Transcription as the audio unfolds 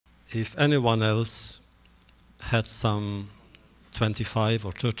if anyone else had some 25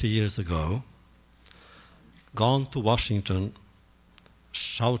 or 30 years ago gone to Washington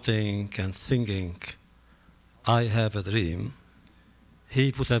shouting and singing, "I have a dream,"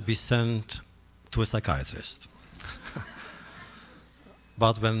 he would have been sent to a psychiatrist.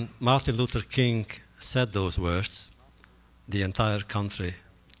 But when Martin Luther King said those words, the entire country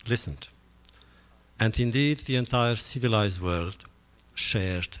listened. And indeed, the entire civilized world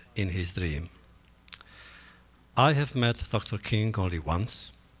shared in his dream. I have met Dr. King only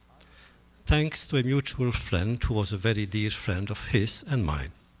once, thanks to a mutual friend who was a very dear friend of his and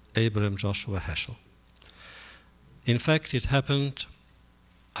mine, Abraham Joshua Heschel. In fact, it happened,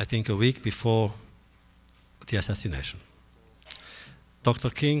 I think, a week before the assassination.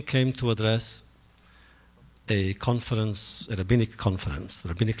 Dr. King came to address a conference, a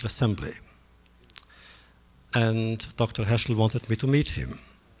rabbinical assembly. And Dr. Heschel wanted me to meet him,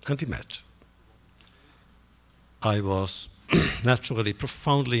 and we met. I was naturally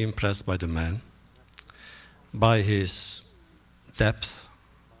profoundly impressed by the man, by his depth,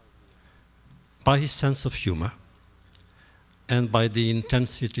 by his sense of humor, and by the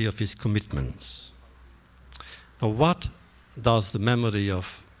intensity of his commitments. Now, what does the memory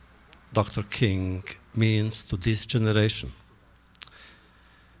of Dr. King means to this generation?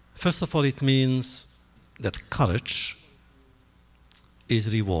 First of all, it means that courage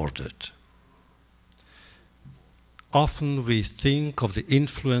is rewarded. Often we think of the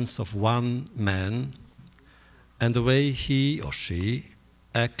influence of one man and the way he or she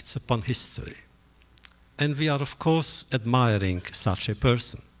acts upon history. And we are, of course, admiring such a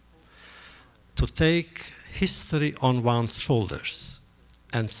person. To take history on one's shoulders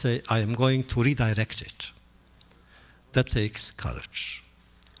and say, "I am going to redirect it," that takes courage.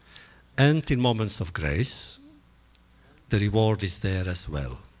 And in moments of grace, the reward is there as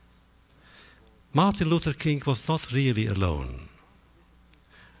well. Martin Luther King was not really alone.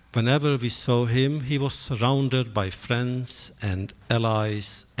 Whenever we saw him, he was surrounded by friends and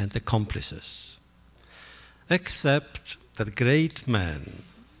allies and accomplices. Except that great men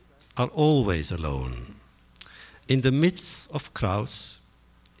are always alone. In the midst of crowds,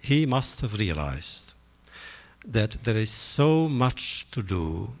 he must have realized that there is so much to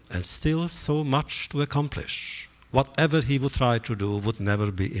do and still so much to accomplish. Whatever he would try to do would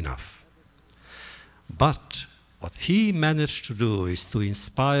never be enough. But what he managed to do is to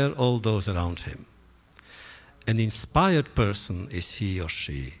inspire all those around him. An inspired person is he or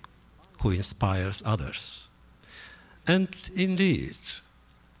she who inspires others. And indeed,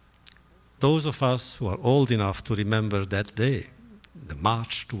 those of us who are old enough to remember that day, the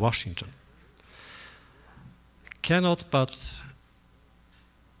march to Washington, cannot but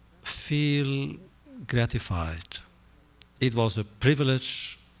feel gratified. It was a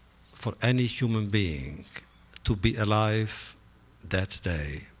privilege for any human being to be alive that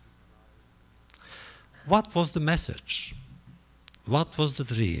day. What was the message? What was the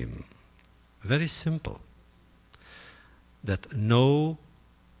dream? Very simple. That no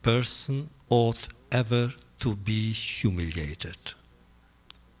person ought ever to be humiliated.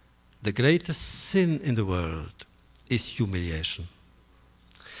 The greatest sin in the world is humiliation.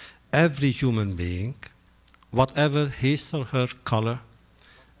 Every human being, whatever his or her color,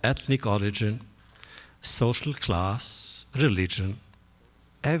 ethnic origin, social class, religion,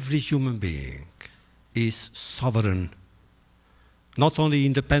 every human being is sovereign. Not only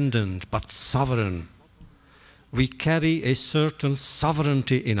independent, but sovereign. We carry a certain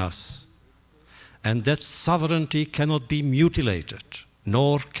sovereignty in us, and that sovereignty cannot be mutilated,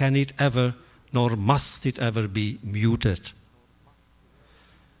 nor can it ever, nor must it ever be muted.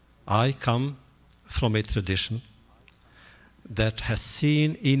 I come from a tradition that has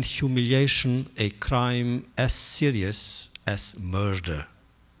seen in humiliation a crime as serious as murder.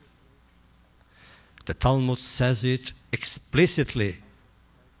 The Talmud says it explicitly.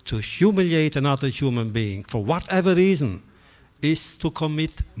 To humiliate another human being for whatever reason is to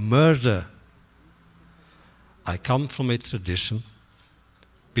commit murder. I come from a tradition,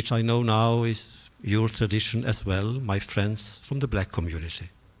 which I know now is your tradition as well, my friends from the black community.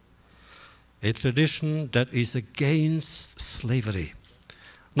 A tradition that is against slavery,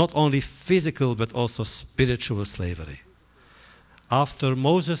 not only physical but also spiritual slavery. After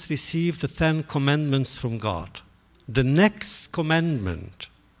Moses received the 10 commandments from God, the next commandment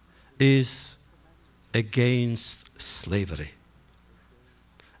is against slavery.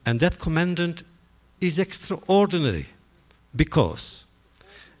 And that commandment is extraordinary because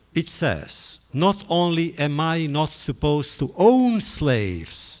it says, not only am I not supposed to own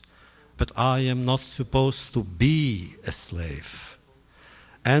slaves, but I am not supposed to be a slave.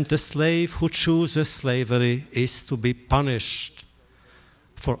 And the slave who chooses slavery is to be punished.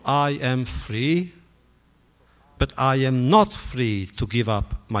 For I am free, but I am not free to give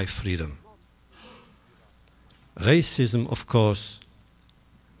up my freedom. Racism, of course,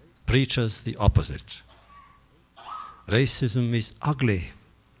 preaches the opposite. Racism is ugly.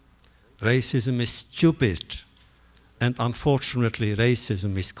 Racism is stupid. And unfortunately,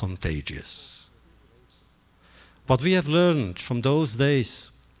 racism is contagious. What we have learned from those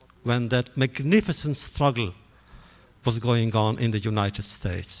days when that magnificent struggle was going on in the United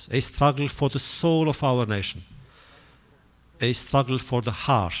States, a struggle for the soul of our nation, a struggle for the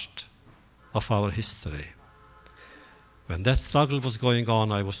heart of our history. When that struggle was going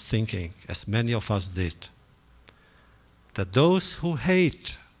on, I was thinking, as many of us did, that those who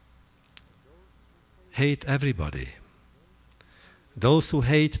hate everybody. Those who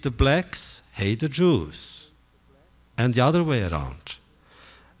hate the blacks hate the Jews, and the other way around.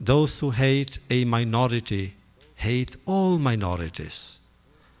 Those who hate a minority hate all minorities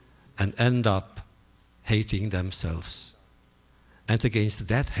and end up hating themselves. And against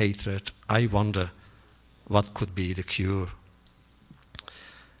that hatred, I wonder what could be the cure.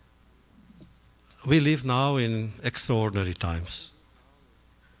 We live now in extraordinary times.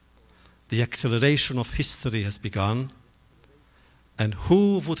 The acceleration of history has begun, and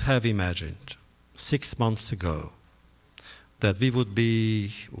who would have imagined 6 months ago that we would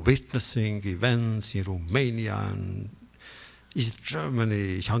be witnessing events in Romania and East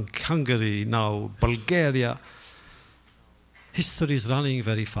Germany, Hungary, now Bulgaria. History is running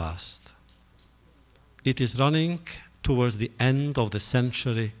very fast. It is running towards the end of the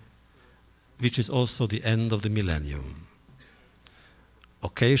century, which is also the end of the millennium.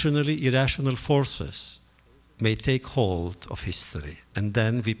 Occasionally, irrational forces may take hold of history, and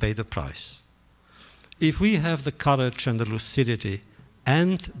then we pay the price. If we have the courage and the lucidity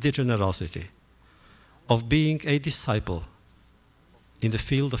and the generosity of being a disciple in the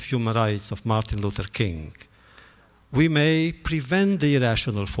field of human rights of Martin Luther King, we may prevent the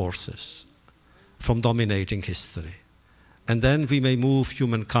irrational forces from dominating history. And then we may move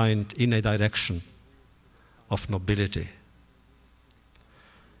humankind in a direction of nobility.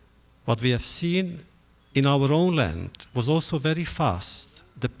 What we have seen in our own land was also very fast.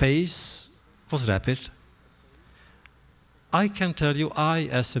 The pace was rapid. I can tell you, I,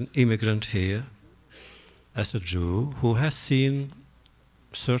 as an immigrant here, as a Jew who has seen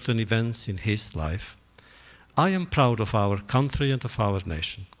certain events in his life, I am proud of our country and of our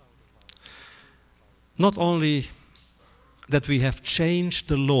nation. Not only that we have changed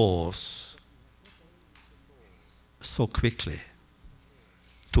the laws so quickly,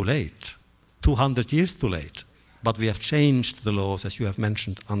 too late, 200 years too late, but we have changed the laws, as you have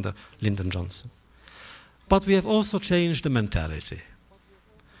mentioned, under Lyndon Johnson. But we have also changed the mentality.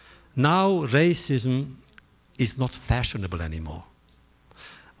 Now racism is not fashionable anymore.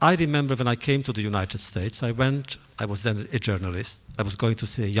 I remember when I came to the United States, I was then a journalist. I was going to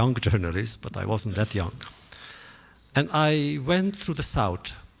say a young journalist, but I wasn't that young. And I went through the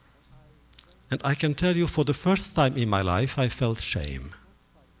South. And I can tell you, for the first time in my life, I felt shame.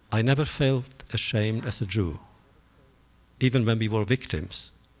 I never felt ashamed as a Jew. Even when we were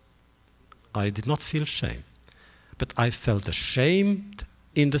victims, I did not feel shame. But I felt ashamed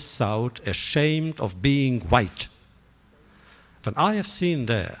in the South, ashamed of being white. When I have seen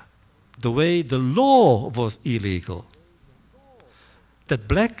there the way the law was illegal, that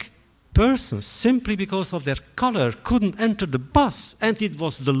black persons, simply because of their color, couldn't enter the bus, and it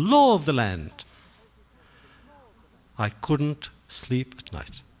was the law of the land, I couldn't sleep at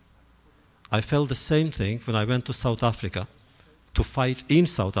night. I felt the same thing when I went to South Africa to fight in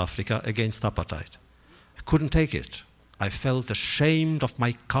South Africa against apartheid. I couldn't take it. I felt ashamed of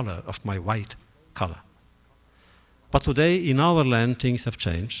my color, of my white color. But today, in our land, things have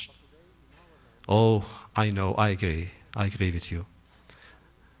changed. Oh, I know, I agree with you.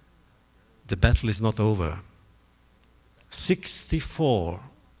 The battle is not over. 64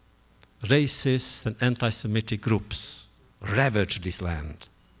 racist and anti-Semitic groups ravaged this land.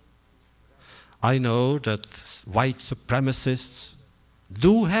 I know that white supremacists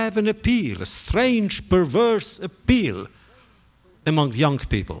do have an appeal, a strange, perverse appeal among young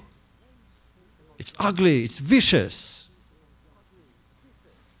people. It's ugly, it's vicious.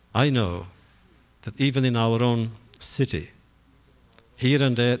 I know that even in our own city, here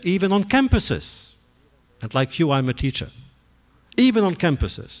and there, even on campuses, and like you, I'm a teacher, even on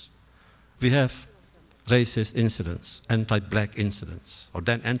campuses, we have racist incidents, anti-black incidents, or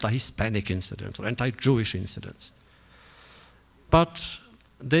then anti-Hispanic incidents, or anti-Jewish incidents. But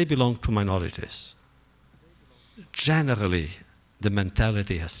they belong to minorities. Generally, the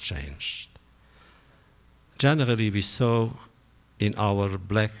mentality has changed. Generally, we saw in our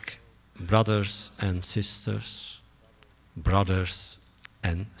black brothers and sisters, brothers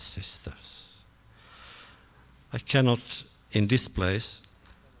and sisters. I cannot, in this place,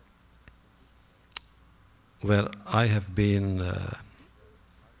 where I have been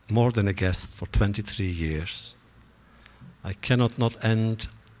more than a guest for 23 years, I cannot not end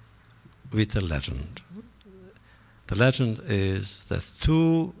with a legend. The legend is that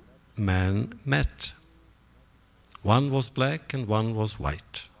two men met. One was black and one was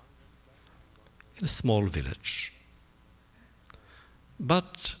white, in a small village.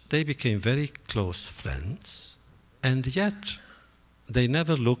 But they became very close friends, and yet they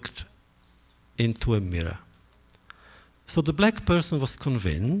never looked into a mirror. So the black person was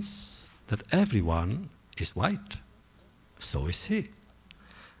convinced that everyone is white. So is he.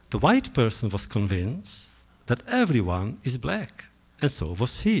 The white person was convinced that everyone is black, and so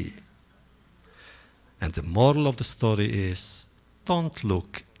was he. And the moral of the story is, don't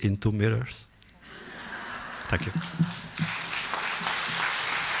look into mirrors. Thank you.